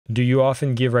Do you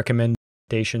often give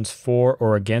recommendations for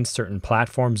or against certain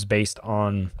platforms based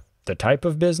on the type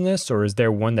of business, or is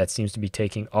there one that seems to be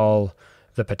taking all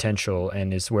the potential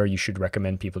and is where you should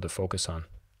recommend people to focus on?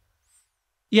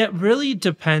 Yeah, it really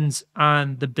depends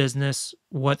on the business,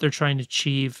 what they're trying to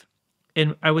achieve.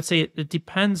 And I would say it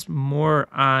depends more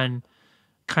on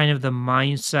kind of the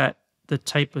mindset, the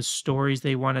type of stories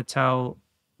they want to tell,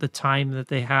 the time that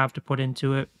they have to put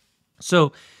into it.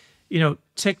 So,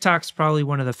 TikTok's probably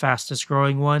one of the fastest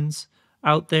growing ones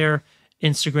out there.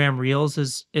 Instagram Reels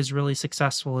is really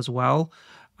successful as well.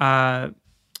 Uh,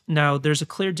 Now, there's a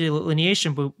clear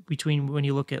delineation between when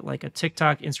you look at like a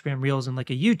TikTok, Instagram Reels, and like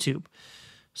a YouTube.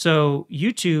 So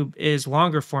YouTube is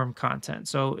longer form content.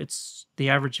 So it's the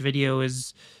average video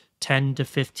is 10 to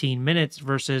 15 minutes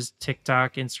versus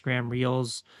TikTok, Instagram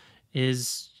Reels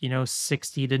is,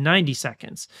 60 to 90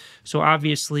 seconds. So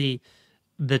obviously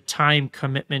the time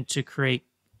commitment to create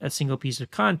a single piece of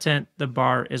content, the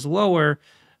bar is lower.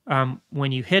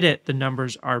 When you hit it, the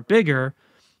numbers are bigger.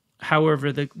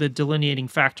 However, the delineating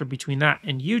factor between that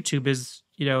and YouTube is,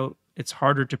 it's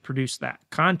harder to produce that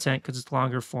content because it's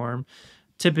longer form,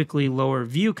 typically lower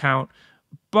view count.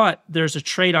 But there's a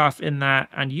trade-off in that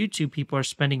on YouTube, people are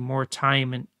spending more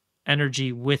time and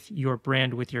energy with your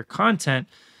brand, with your content,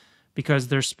 because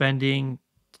they're spending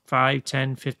 5,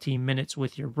 10, 15 minutes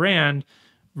with your brand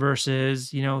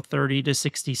versus, 30 to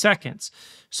 60 seconds.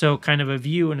 So kind of a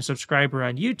view and a subscriber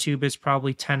on YouTube is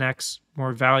probably 10x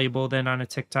more valuable than on a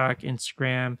TikTok,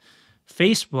 Instagram,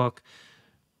 Facebook.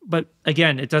 But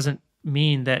again, it doesn't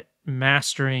mean that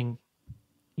mastering,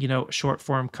 short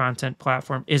form content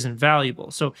platform isn't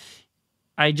valuable. So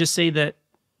I just say that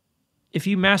if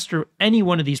you master any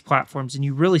one of these platforms and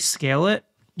you really scale it,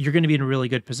 you're going to be in a really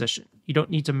good position. You don't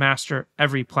need to master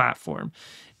every platform.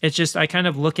 It's just, I kind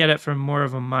of look at it from more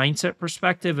of a mindset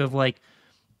perspective of like,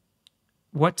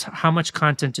 how much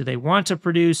content do they want to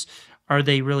produce? Are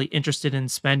they really interested in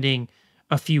spending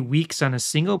a few weeks on a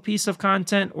single piece of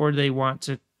content, or do they want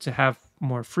to have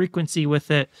more frequency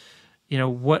with it?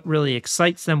 What really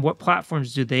excites them? What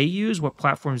platforms do they use? What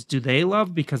platforms do they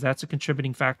love? Because that's a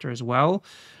contributing factor as well.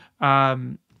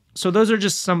 So those are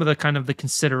just some of the kind of the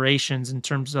considerations in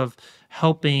terms of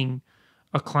helping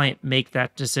a client make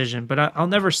that decision. But I'll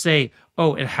never say,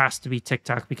 oh, it has to be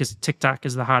TikTok because TikTok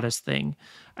is the hottest thing.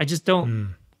 I just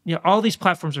don't, all these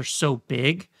platforms are so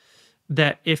big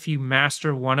that if you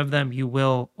master one of them, you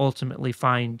will ultimately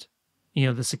find,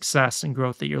 the success and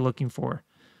growth that you're looking for.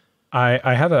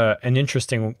 I have an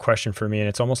interesting question for me, and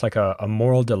it's almost like a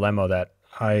moral dilemma that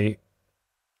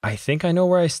I think I know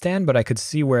where I stand, but I could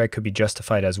see where I could be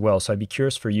justified as well. So I'd be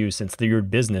curious for you, since your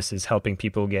business is helping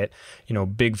people get,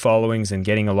 big followings and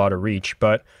getting a lot of reach.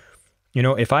 But,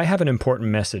 if I have an important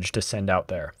message to send out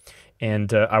there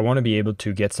and I want to be able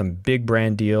to get some big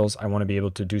brand deals, I want to be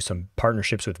able to do some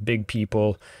partnerships with big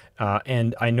people.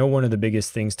 And I know one of the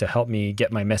biggest things to help me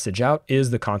get my message out is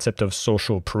the concept of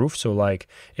social proof. So like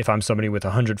if I'm somebody with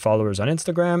 100 followers on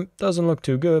Instagram, doesn't look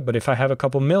too good. But if I have a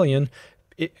couple million,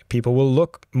 people will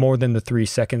look more than the 3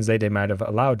 seconds they might have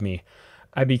allowed me.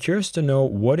 I'd be curious to know,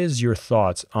 what is your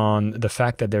thoughts on the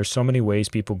fact that there's so many ways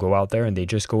people go out there and they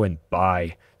just go and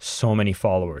buy so many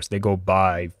followers. They go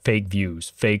buy fake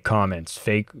views, fake comments,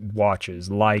 fake watches,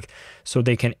 so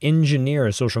they can engineer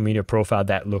a social media profile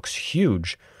that looks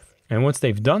huge. And once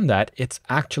they've done that, it's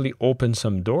actually opened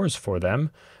some doors for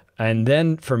them. And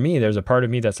then for me, there's a part of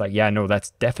me that's like, yeah, no, that's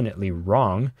definitely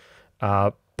wrong.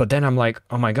 But then I'm like,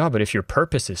 oh my God, but if your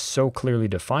purpose is so clearly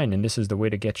defined and this is the way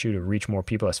to get you to reach more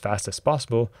people as fast as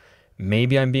possible,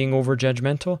 maybe I'm being over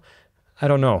judgmental. I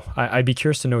don't know. I'd be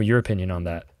curious to know your opinion on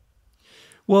that.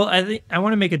 Well, I think I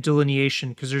want to make a delineation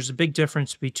because there's a big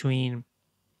difference between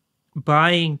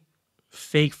buying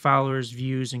fake followers,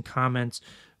 views, and comments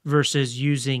versus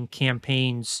using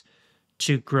campaigns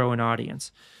to grow an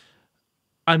audience.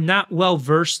 I'm not well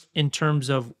versed in terms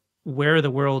of where the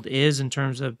world is in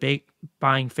terms of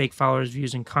buying fake followers,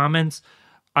 views, and comments.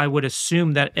 I would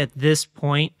assume that at this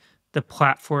point, the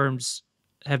platforms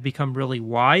have become really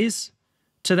wise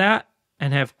to that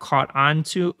and have caught on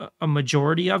to a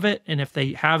majority of it. And if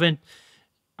they haven't,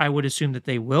 I would assume that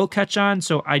they will catch on.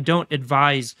 So I don't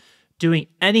advise doing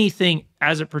anything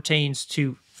as it pertains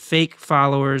to fake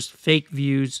followers, fake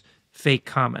views, fake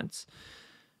comments.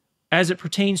 As it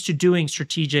pertains to doing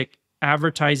strategic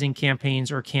advertising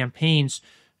campaigns or campaigns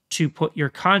to put your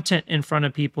content in front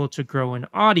of people to grow an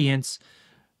audience,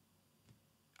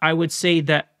 I would say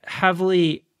that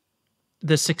heavily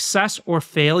the success or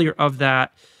failure of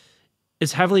that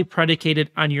is heavily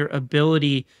predicated on your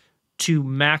ability to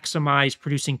maximize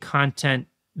producing content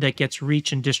that gets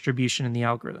reach and distribution in the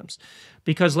algorithms.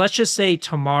 Because let's just say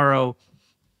tomorrow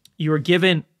you were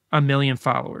given 1 million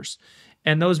followers,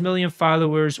 and those 1 million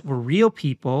followers were real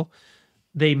people.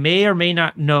 They may or may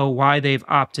not know why they've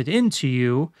opted into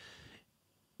you.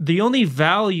 The only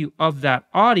value of that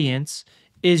audience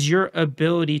is your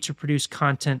ability to produce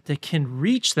content that can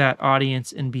reach that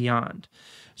audience and beyond.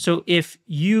 So if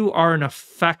you are an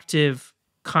effective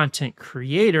content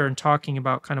creator, and talking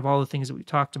about kind of all the things that we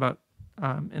talked about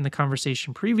in the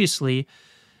conversation previously,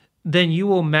 then you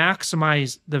will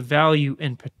maximize the value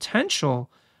and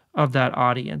potential of that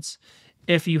audience.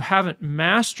 If you haven't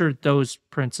mastered those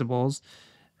principles,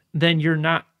 then you're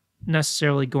not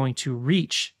necessarily going to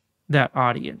reach that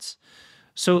audience.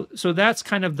 So that's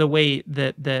kind of the way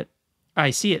that I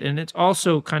see it. And it's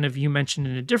also kind of, you mentioned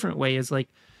in a different way, is like,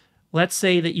 let's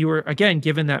say that you were, again,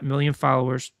 given that 1 million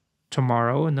followers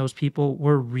tomorrow, and those people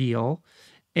were real,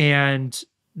 and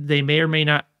they may or may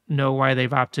not know why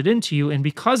they've opted into you. And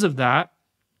because of that,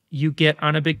 you get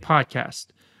on a big podcast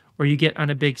or you get on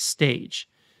a big stage.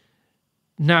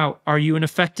 Now, are you an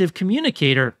effective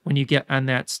communicator when you get on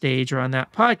that stage or on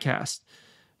that podcast?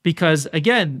 Because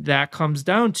again, that comes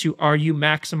down to, are you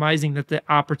maximizing the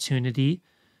opportunity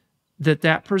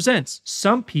that presents?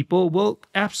 Some people will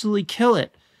absolutely kill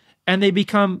it, and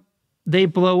they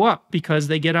blow up because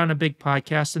they get on a big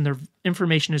podcast and their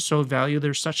information is so valuable.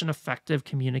 They're such an effective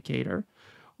communicator,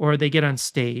 or they get on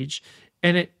stage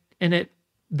and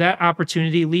that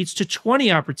opportunity leads to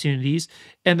 20 opportunities,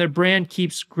 and their brand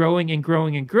keeps growing and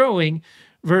growing and growing,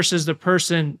 versus the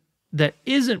person that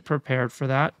isn't prepared for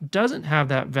that, doesn't have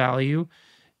that value,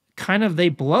 kind of, they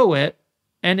blow it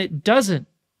and it doesn't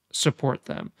support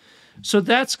them. So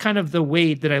that's kind of the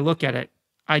way that I look at it.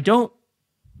 I don't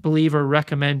believe or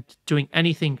recommend doing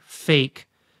anything fake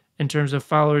in terms of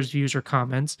followers, views, or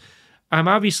comments. I'm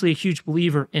obviously a huge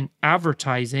believer in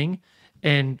advertising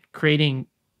and creating,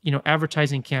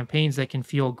 advertising campaigns that can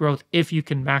fuel growth if you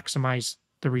can maximize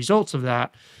the results of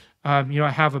that. I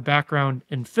have a background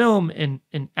in film and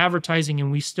in advertising,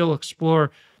 and we still explore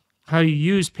how you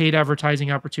use paid advertising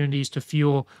opportunities to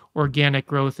fuel organic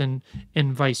growth and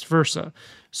vice versa.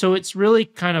 So it's really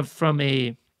kind of from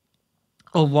a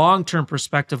long-term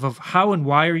perspective of how and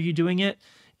why are you doing it,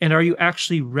 and are you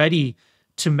actually ready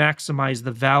to maximize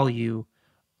the value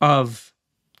of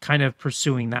kind of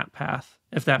pursuing that path,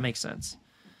 if that makes sense.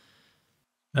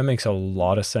 That makes a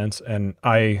lot of sense, and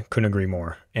I couldn't agree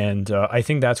more. And I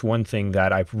think that's one thing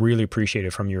that I've really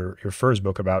appreciated from your first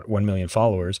book about 1 million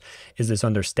followers, is this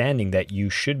understanding that you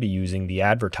should be using the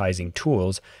advertising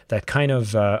tools that kind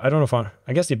of, I don't know if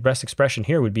I guess the best expression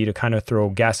here would be to kind of throw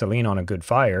gasoline on a good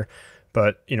fire,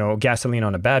 but gasoline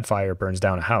on a bad fire burns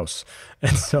down a house.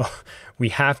 And so we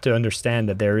have to understand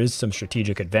that there is some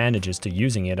strategic advantages to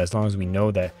using it, as long as we know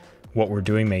that what we're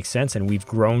doing makes sense, and we've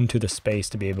grown to the space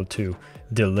to be able to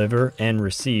deliver and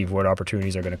receive what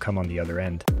opportunities are going to come on the other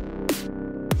end.